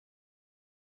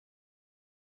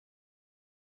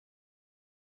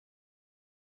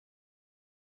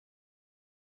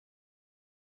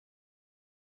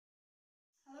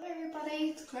everybody,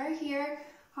 it's Claire here.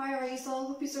 How are you all?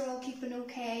 Hope you're all keeping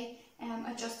okay,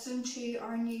 adjusting to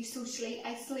our new socially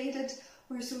isolated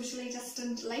or socially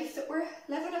distant life that we're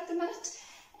living at the minute.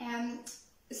 As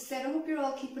I said, I hope you're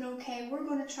all keeping okay. We're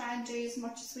going to try and do as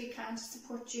much as we can to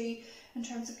support you in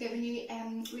terms of giving you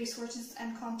resources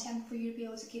and content for you to be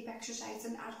able to keep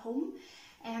exercising at home.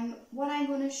 What I'm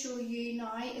going to show you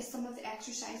now is some of the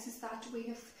exercises that we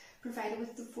have provided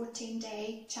with the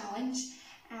 14-day challenge.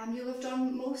 You'll have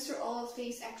done most or all of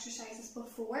these exercises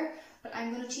before, but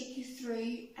I'm going to take you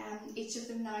through each of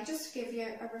them now, just to give you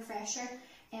a refresher,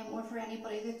 or for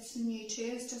anybody that's new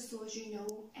to us, just so as you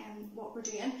know what we're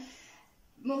doing.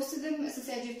 Most of them, as I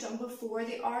said, you've done before.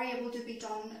 They are able to be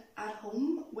done at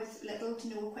home with little to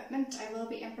no equipment. I will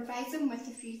be improvising with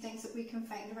a few things that we can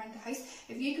find around the house.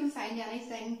 If you can find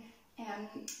anything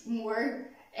more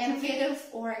innovative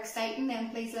or exciting, then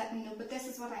please let me know, but this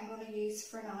is what I'm going to use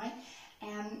for now.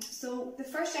 So the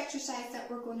first exercise that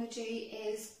we're going to do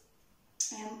is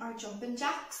our jumping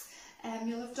jacks.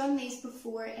 You'll have done these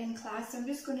before in class, so I'm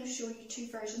just going to show you two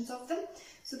versions of them.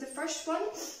 So the first one,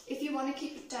 if you want to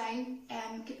keep it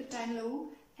down low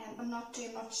and not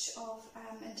do much of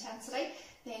intensity,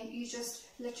 then you just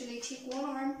literally take one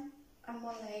arm and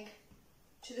one leg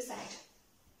to the side.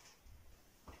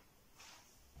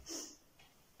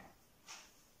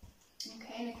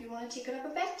 Okay, and if you want to take it up a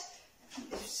bit,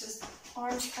 it's just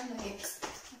arms and legs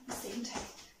at the same time.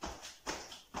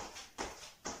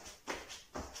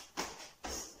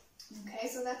 Okay,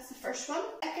 so that's the first one.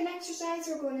 Second exercise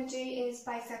we're going to do is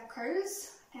bicep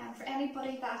curls. For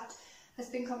anybody that has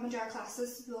been coming to our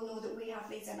classes, you'll know that we have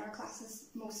these in our classes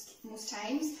most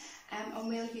times, and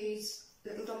we'll use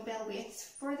little dumbbell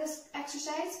weights for this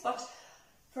exercise. But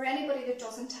for anybody that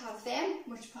doesn't have them,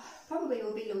 which probably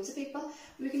will be loads of people,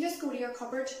 we can just go to your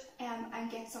cupboard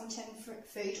and get some tin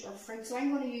food or fruit. So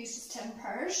I'm going to use just 10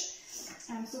 pears.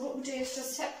 So what we'll do is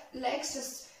just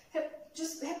legs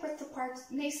hip width apart,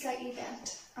 knees slightly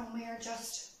bent, and we are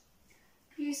just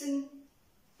using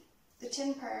the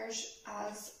 10 pears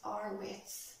as our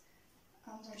weights,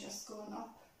 and they're just going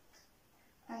up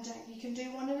and down. You can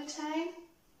do one at a time,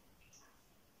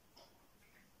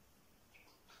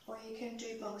 or you can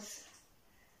do both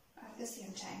at the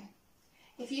same time.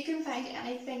 If you can find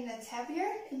anything that's heavier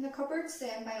in the cupboards,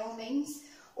 then by all means,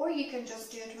 or you can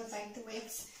just do it without the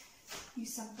weights. You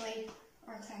simply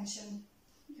are clenching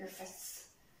your fists.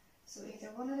 So either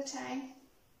one at a time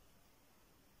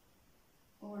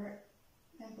or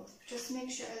then both. Just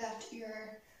make sure that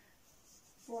your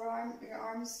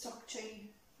arm is stuck to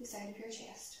the side of your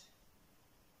chest.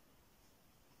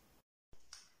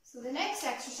 So the next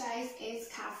exercise is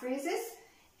calf raises,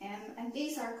 and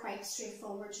these are quite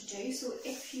straightforward to do. So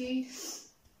if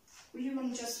you're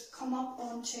going to just come up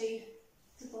onto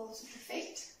the balls of your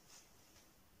feet,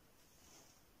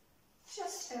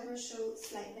 just ever so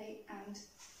slightly, and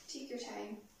take your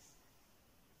time.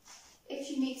 If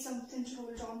you need something to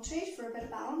hold on to for a bit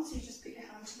of balance, you just put your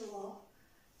hand to the wall,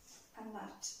 and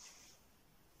that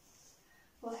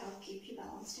will help keep you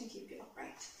balanced and keep you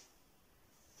upright.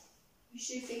 You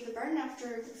should feel the burn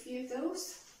after a few of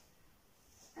those.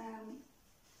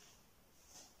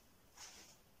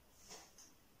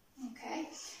 Okay,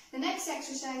 the next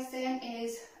exercise then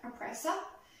is a press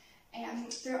up.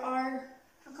 There are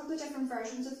a couple of different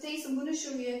versions of these. I'm going to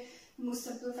show you the most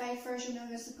simplified version,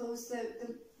 and I suppose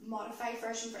the modified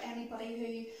version for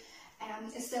anybody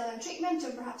who is still in treatment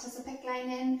or perhaps has a PICC line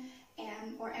in,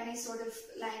 or any sort of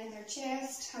line in their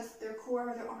chest, has their core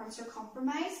or their arms are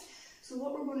compromised. So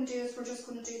what we're going to do is we're just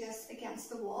going to do this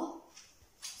against the wall.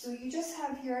 So you just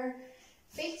have your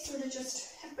feet sort of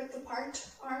just hip width apart,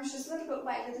 arms just a little bit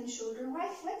wider than shoulder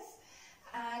width,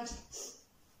 and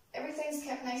everything's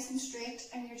kept nice and straight,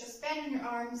 and you're just bending your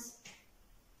arms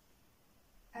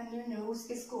and your nose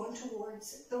is going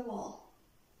towards the wall.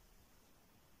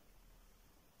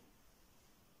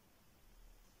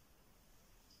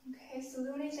 Okay, so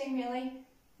the only thing really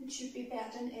that should be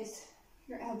bending is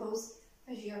your elbows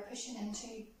as you're pushing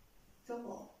into the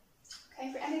wall.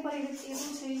 Okay, for anybody that's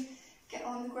able to get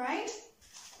on the ground,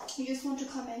 you just want to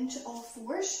come into all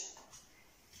fours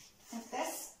like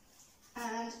this.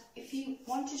 And if you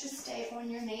want to just stay on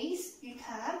your knees, you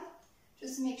can.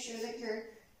 Just make sure that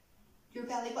your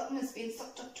belly button is being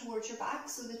sucked up towards your back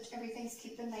so that everything's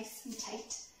keeping nice and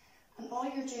tight. And all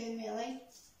you're doing really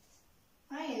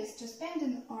is just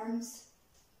bending the arms,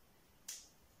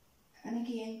 and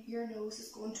again your nose is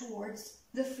going towards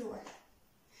the floor.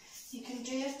 You can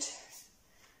do it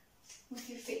with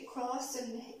your feet crossed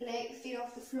and feet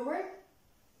off the floor.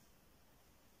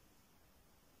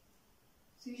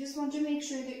 So you just want to make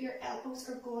sure that your elbows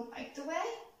are going out the way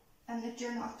and that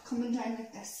you're not coming down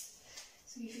like this.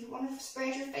 So if you want to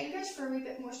spread your fingers for a wee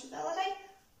bit more stability.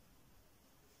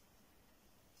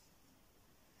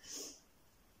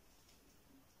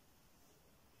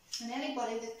 And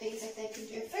anybody that feels like they can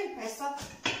do a full press up,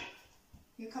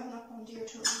 you're coming up onto your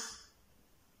toes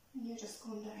and you're just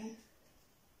going down.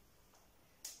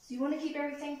 So you want to keep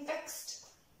everything fixed.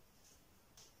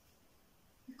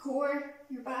 Your core,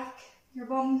 your back, your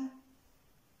bum.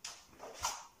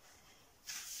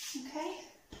 Okay.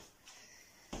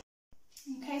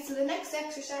 Okay, so the next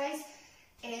exercise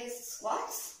is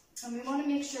squats, and we want to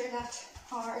make sure that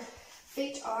our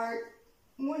feet are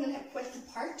more than hip width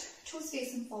apart, toes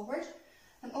facing forward,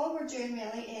 and all we're doing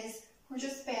really is we're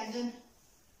just bending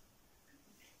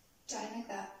down like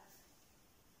that.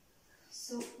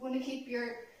 So you want to keep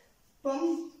your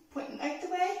bum pointing out the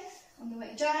way, on the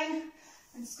way down,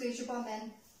 and squeeze your bum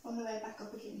in on the way back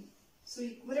up again. So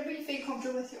whatever you feel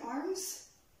comfortable with your arms.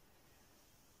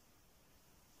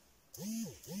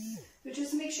 But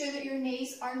just make sure that your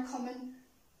knees aren't coming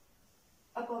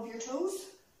above your toes.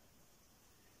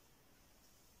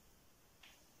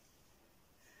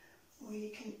 Or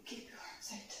you can keep your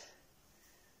arms out.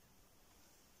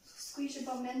 So squeeze your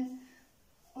bum in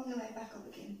on the way back up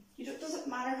again. It doesn't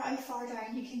matter how far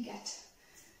down you can get.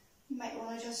 You might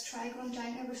want to just try going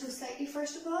down ever so slightly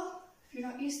first of all, if you're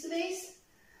not used to these.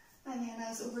 And then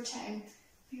as over time,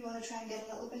 if you want to try and get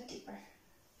a little bit deeper.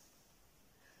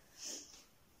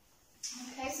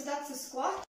 Okay, so that's a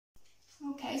squat.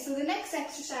 Okay, so the next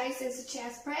exercise is a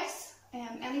chest press.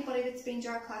 Anybody that's been to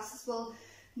our classes will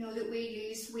know that we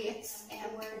use weights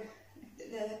and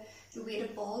the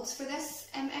weighted balls for this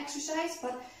exercise,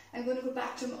 but I'm going to go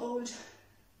back to my old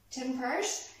tin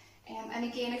purse. And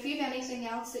again, if you have anything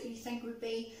else that you think would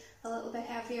be a little bit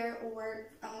heavier or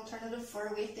an alternative for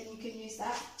a weight, then you can use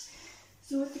that.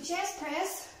 So with the chest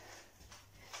press,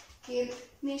 again,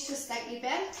 knees just slightly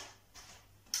bent,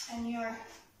 and your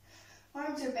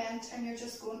arms are bent, and you're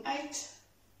just going out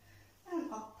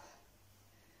and up,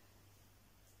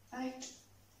 out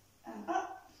and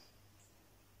up.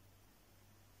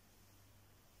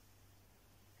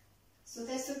 So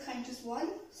this will count as one,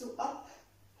 so up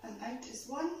and out is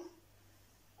one,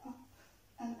 up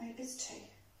and out is two.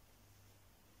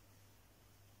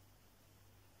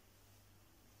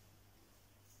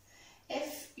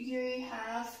 If you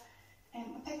have a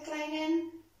pick line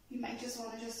in, you might just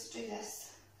want to just do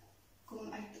this,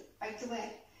 going out the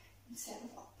way instead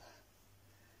of up.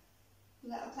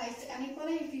 That applies to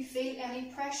anybody. If you feel any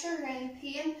pressure or any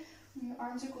pain when your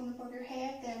arms are going above your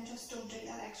head, then just don't do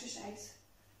that exercise.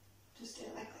 Just do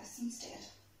it like this instead.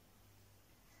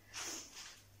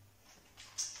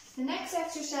 The next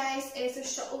exercise is a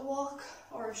shuttle walk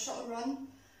or a shuttle run.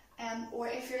 Or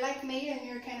if you're like me and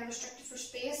you're kind of restricted for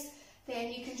space,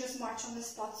 then you can just march on the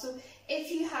spot. So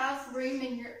if you have room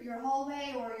in your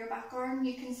hallway or your back garden,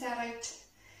 you can set out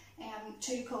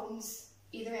 2 cones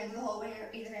either end of the hallway or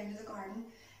either end of the garden,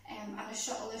 and a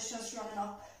shuttle is just running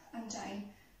up and down.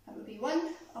 That would be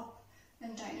 1, up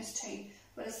and down is 2.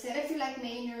 But as I said, if you're like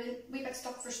me and you're a wee bit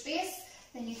stuck for space,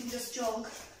 then you can just jog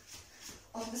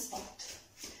on the spot.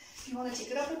 If you want to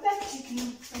take it up a bit, you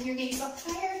can bring your knees up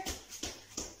higher,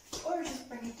 or just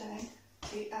bring it down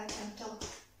to a gentle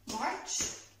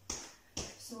march.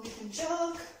 So we can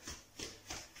jog,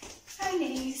 high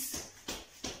knees,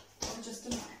 or just a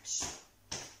march.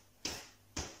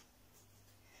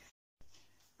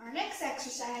 Our next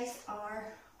exercise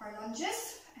are our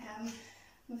lunges.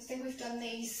 I think we've done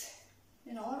these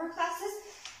in all of our classes.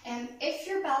 If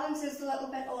your balance is a little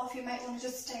bit off, you might want to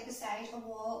just stay beside a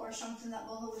wall or something that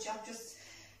will hold you up, just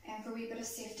for a wee bit of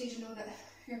safety, to know that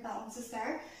your balance is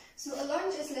there. So a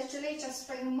lunge is literally just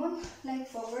bringing one leg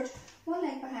forward, one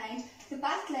leg behind. The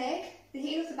back leg, the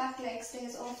heel of the back leg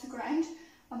stays off the ground,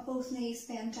 and both knees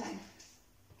bend down.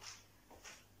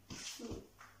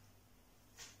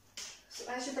 So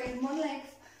as you bring one leg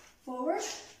forward,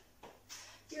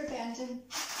 you're bending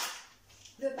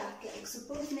the back leg.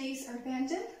 So both knees are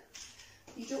bending.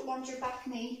 You don't want your back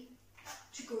knee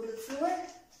to go to the floor.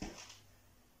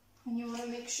 And you want to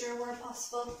make sure where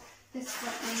possible this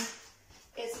front knee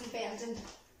isn't bending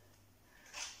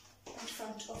in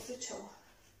front of the toe.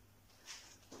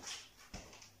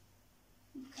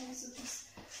 Okay, so just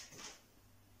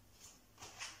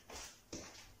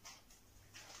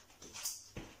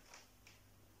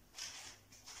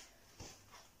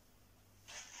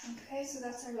okay, so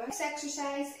that's our lunge. Next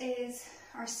exercise is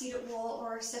our seated wall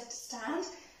or sit to stand.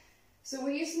 So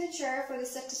we're using the chair for the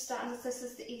sit to stand, as this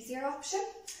is the easier option.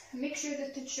 Make sure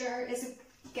that the chair is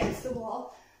against the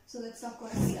wall so that it's not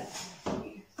going to slip when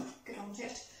you get onto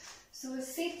it. So with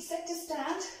sit to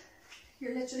stand,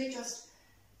 you're literally just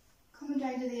coming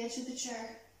down to the edge of the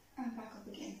chair and back up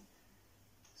again.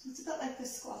 So it's a bit like the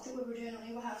squat that we were doing,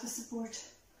 only we'll have the support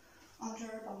under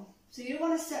our bum. So you don't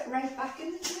want to sit right back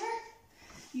in the chair,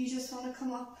 you just want to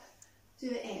come up to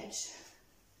the edge.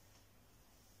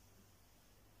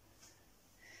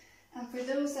 And for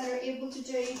those that are able to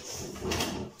do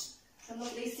a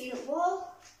lovely seated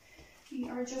wall, you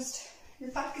are just,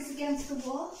 your back is against the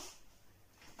wall,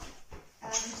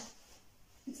 and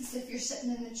it's as if you're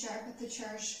sitting in the chair, but the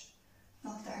chair's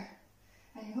not there.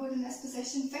 And you're holding this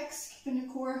position fixed, keeping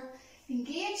the core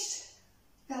engaged,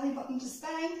 belly button to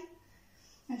spine,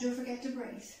 and don't forget to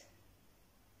breathe.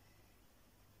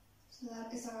 So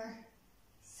that is our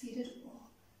seated wall.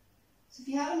 So if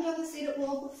you haven't done the seated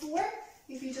wall before,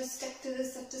 if you just stick to the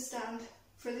sit to stand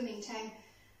for the meantime,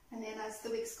 and then as the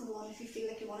weeks go on, if you feel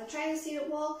like you want to try the seated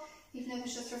wall, even if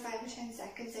it's just for 5 or 10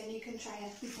 seconds, then you can try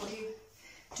it before you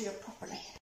do it properly.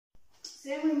 So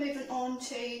then we're moving on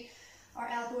to our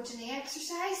elbow to knee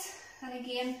exercise, and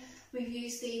again we've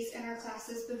used these in our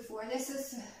classes before. This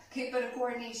is a good bit of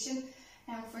coordination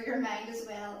for your mind as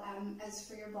well as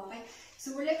for your body.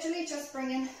 So we're literally just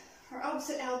bringing our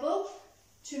opposite elbow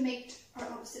to meet our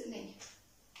opposite knee.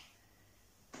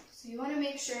 So you want to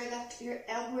make sure that your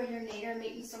elbow and your knee are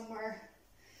meeting somewhere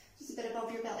just a bit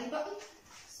above your belly button.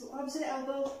 So opposite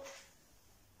elbow,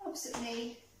 opposite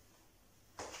knee.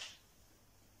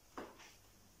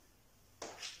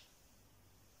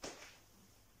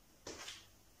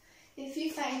 If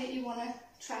you find that you want to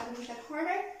try a little bit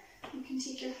harder, you can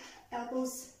take your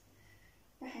elbows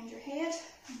behind your head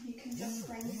and you can just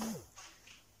bring.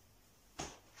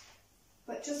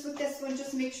 But just with this one,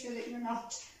 just make sure that you're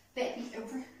not bending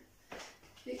over.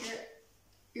 That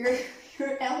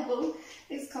your elbow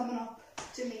is coming up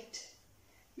to meet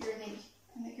your knee,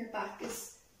 and that your back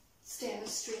is staying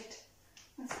as straight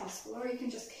as possible. Or you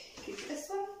can just keep this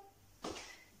one.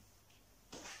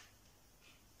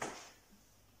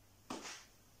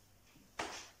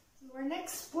 Our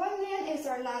next one then is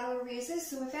our lateral raises.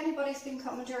 So if anybody's been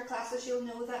coming to our classes, you'll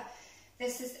know that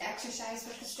this is exercise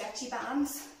with the stretchy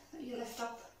bands that you lift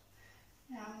up.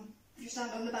 You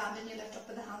stand on the band and you lift up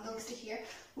with the handles to here.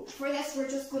 But for this, we're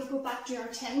just going to go back to our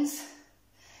tins.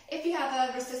 If you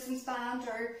have a resistance band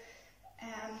or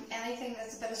anything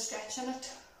that's a bit of stretch in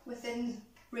it within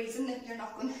reason, that you're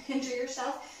not going to injure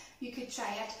yourself, you could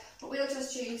try it. But we'll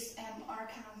just use our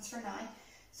cans for now.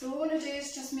 So what we want to do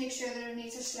is just make sure that our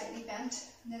knees are slightly bent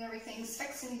and then everything's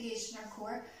fixed and engaged in our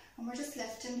core, and we're just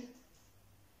lifting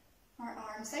our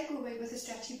arms like we would with a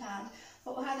stretchy band,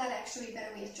 but we'll have that extra wee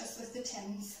bit of weight just with the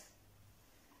tins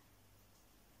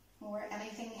or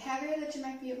anything heavier that you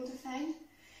might be able to find.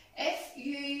 If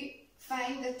you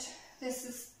find that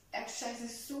this exercise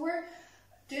is sore,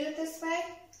 do it this way,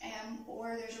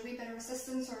 or there's a wee bit of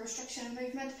resistance or restriction in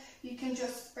movement, you can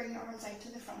just bring your arms out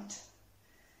to the front.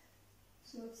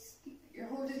 So you're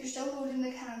still holding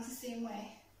the cans the same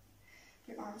way.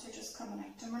 Your arms are just coming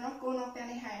out, and we're not going up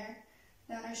any higher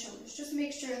than our shoulders. Just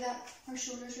make sure that our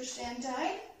shoulders are staying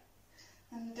down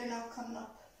and that they're not coming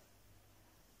up.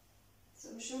 So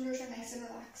the shoulders are nice and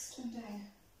relaxed and down.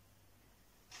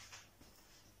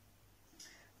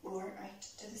 Or out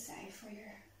to the side for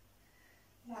your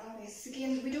lateral raises.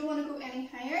 Again, we don't want to go any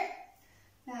higher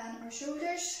than our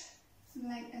shoulders, in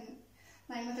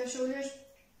line with our shoulders.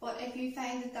 But if you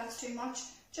find that that's too much,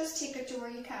 just take it to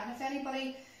where you can. If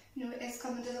anybody is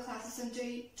coming to the classes and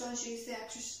does use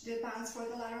the bands for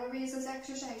the lateral raises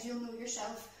exercise, you'll know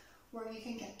yourself where you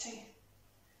can get to.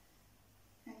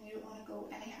 And you don't want to go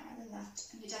any higher than that.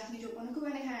 And you definitely don't want to go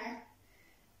any higher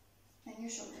than your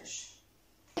shoulders.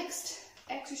 Next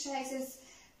exercise is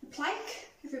the plank.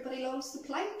 Everybody loves the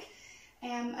plank.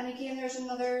 And again, there's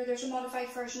a modified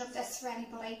version of this for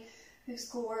anybody whose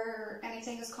core or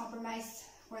anything is compromised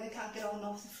where they can't get on and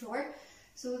off the floor.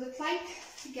 So the plank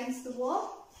against the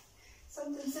wall,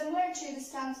 something similar to the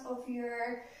stance of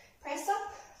your press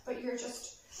up, but you're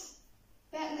just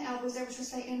bending the elbows ever so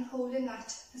slightly and holding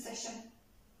that position.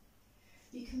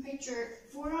 You can put your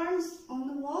forearms on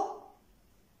the wall,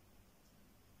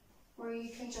 or you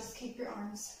can just keep your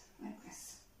arms like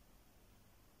this.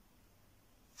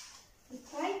 The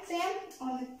plank then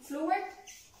on the floor.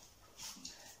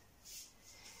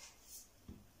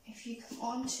 If you come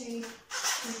onto your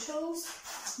toes,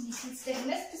 you can stay in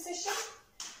this position.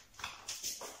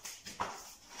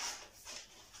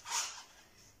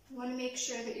 You want to make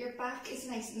sure that your back is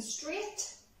nice and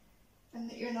straight and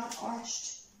that you're not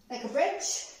arched like a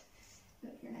bridge,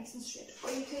 but you're nice and straight.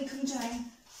 Or you can come down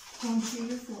onto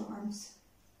your forearms.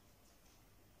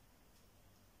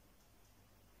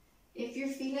 If you're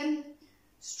feeling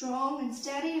strong and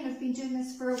steady and have been doing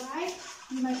this for a while,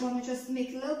 you might want to just make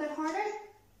it a little bit harder.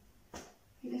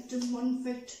 You're lifting one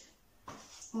foot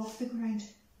off the ground.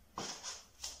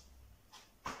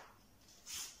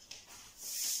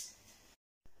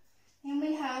 Then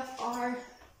we have our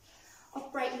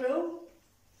upright row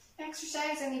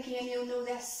exercise, and again you'll know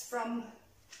this from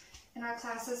in our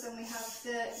classes, and we have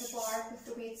the bar with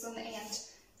the weights on the end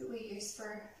that we use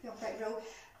for the upright row.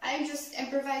 I'm just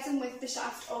improvising with the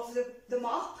shaft of the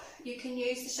mop. You can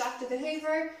use the shaft of the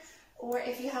hoover, or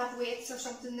if you have weights or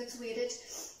something that's weighted,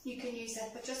 you can use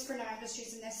it, but just for now I'm just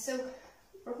using this. So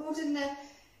we're holding the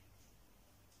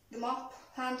mop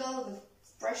handle, the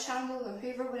brush handle, the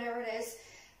hoover, whatever it is,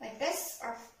 like this.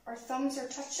 Our thumbs are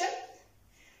touching,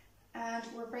 and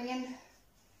we're bringing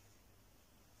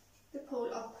the pole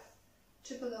up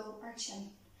to below our chin.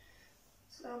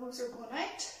 So elbows are going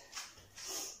out,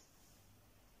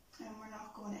 and we're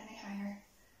not going any higher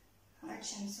on our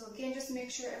chin. So again, just make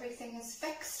sure everything is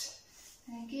fixed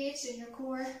and engaged in your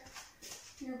core,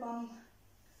 your bum,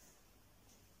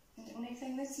 and the only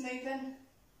thing that's moving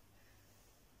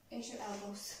is your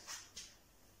elbows.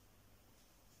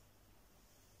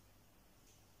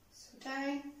 So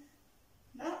down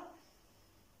and up,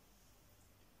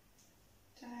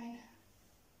 down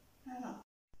and up.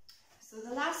 So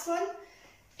the last one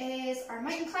is our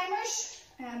mountain climbers.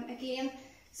 Again,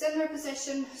 similar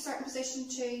position, starting position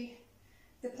to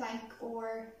the plank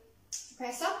or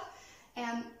press up,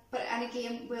 and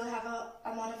again we'll have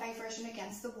a modified version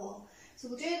against the wall. So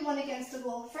we'll do the one against the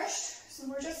wall first. So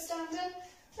we're just standing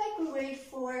like we would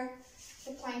for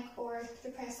the plank or the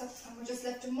press up, and we're just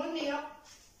lifting one knee up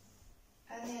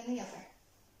and then the other.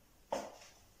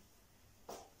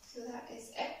 So that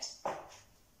is it,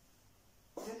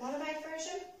 the modified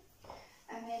version.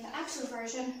 And then the actual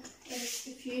version is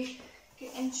if you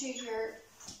get into your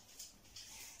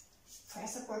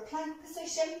press up or plank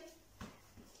position.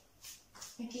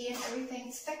 Again,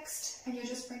 everything's fixed, and you're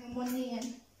just bringing one knee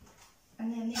in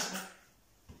and then the other.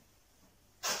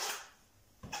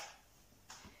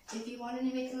 If you want to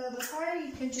make it a little bit harder,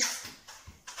 you can just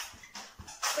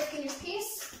quicken your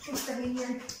pace and bring your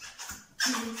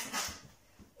knees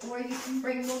in. Or you can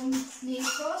bring one knee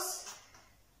across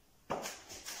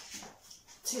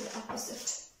to the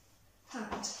opposite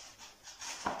hand.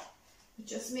 But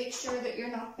just make sure that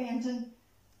you're not bending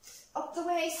up the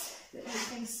waist, that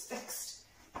everything's fixed,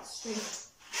 straight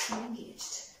and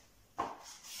engaged.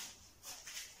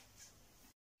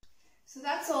 So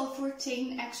that's all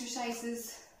 14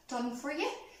 exercises done for you.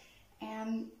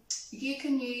 You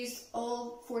can use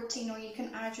all 14, or you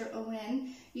can add your own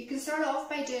in. You can start off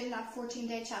by doing that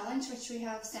 14-day challenge, which we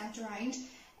have sent around,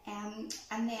 and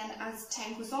then as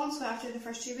time goes on, so after the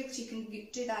first 2 weeks, you can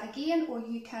do that again, or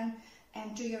you can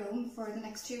do your own for the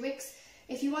next 2 weeks.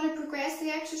 If you want to progress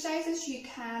the exercises, you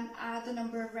can add the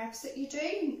number of reps that you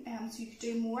do, so you could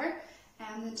do more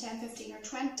than 10, 15 or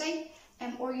 20,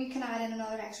 or you can add in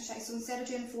another exercise. So instead of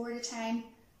doing 4 at a time,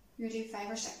 you do 5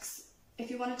 or 6. If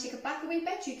you want to take it back a wee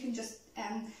bit, you can just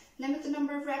limit the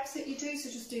number of reps that you do, so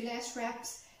just do less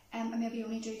reps and maybe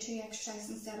only do 2 exercises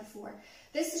instead of 4.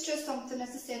 This is just something, as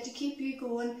I said, to keep you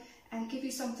going and give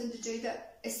you something to do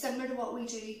that is similar to what we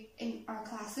do in our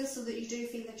classes, so that you do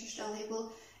feel that you're still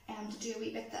able to do a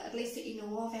wee bit that at least that you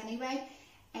know of anyway.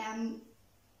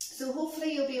 So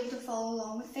hopefully you'll be able to follow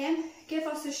along with them. Give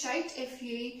us a shout if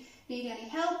you need any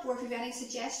help, or if you have any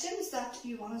suggestions that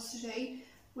you want us to do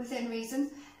within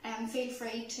reason. Feel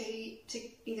free to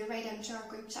either write into our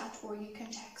group chat, or you can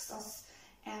text us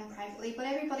privately. But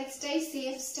everybody stay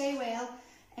safe, stay well,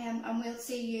 and we'll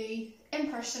see you in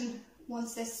person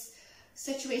once this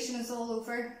situation is all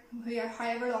over,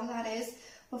 however long that is.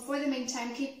 But for the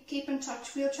meantime, keep in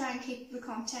touch. We'll try and keep the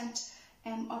content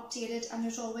updated, and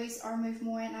there's always our Move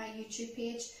More NI YouTube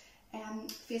page,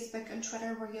 Facebook and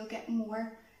Twitter, where you'll get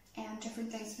more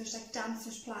different things. There's like dance,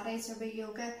 there's Pilates, there'll be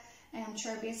yoga,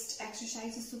 chair-based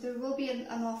exercises, so there will be an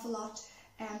awful lot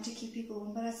to keep you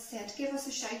going. But as I said, give us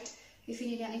a shout if you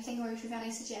need anything, or if you have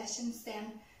any suggestions,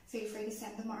 then feel free to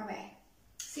send them our way.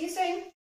 See you soon!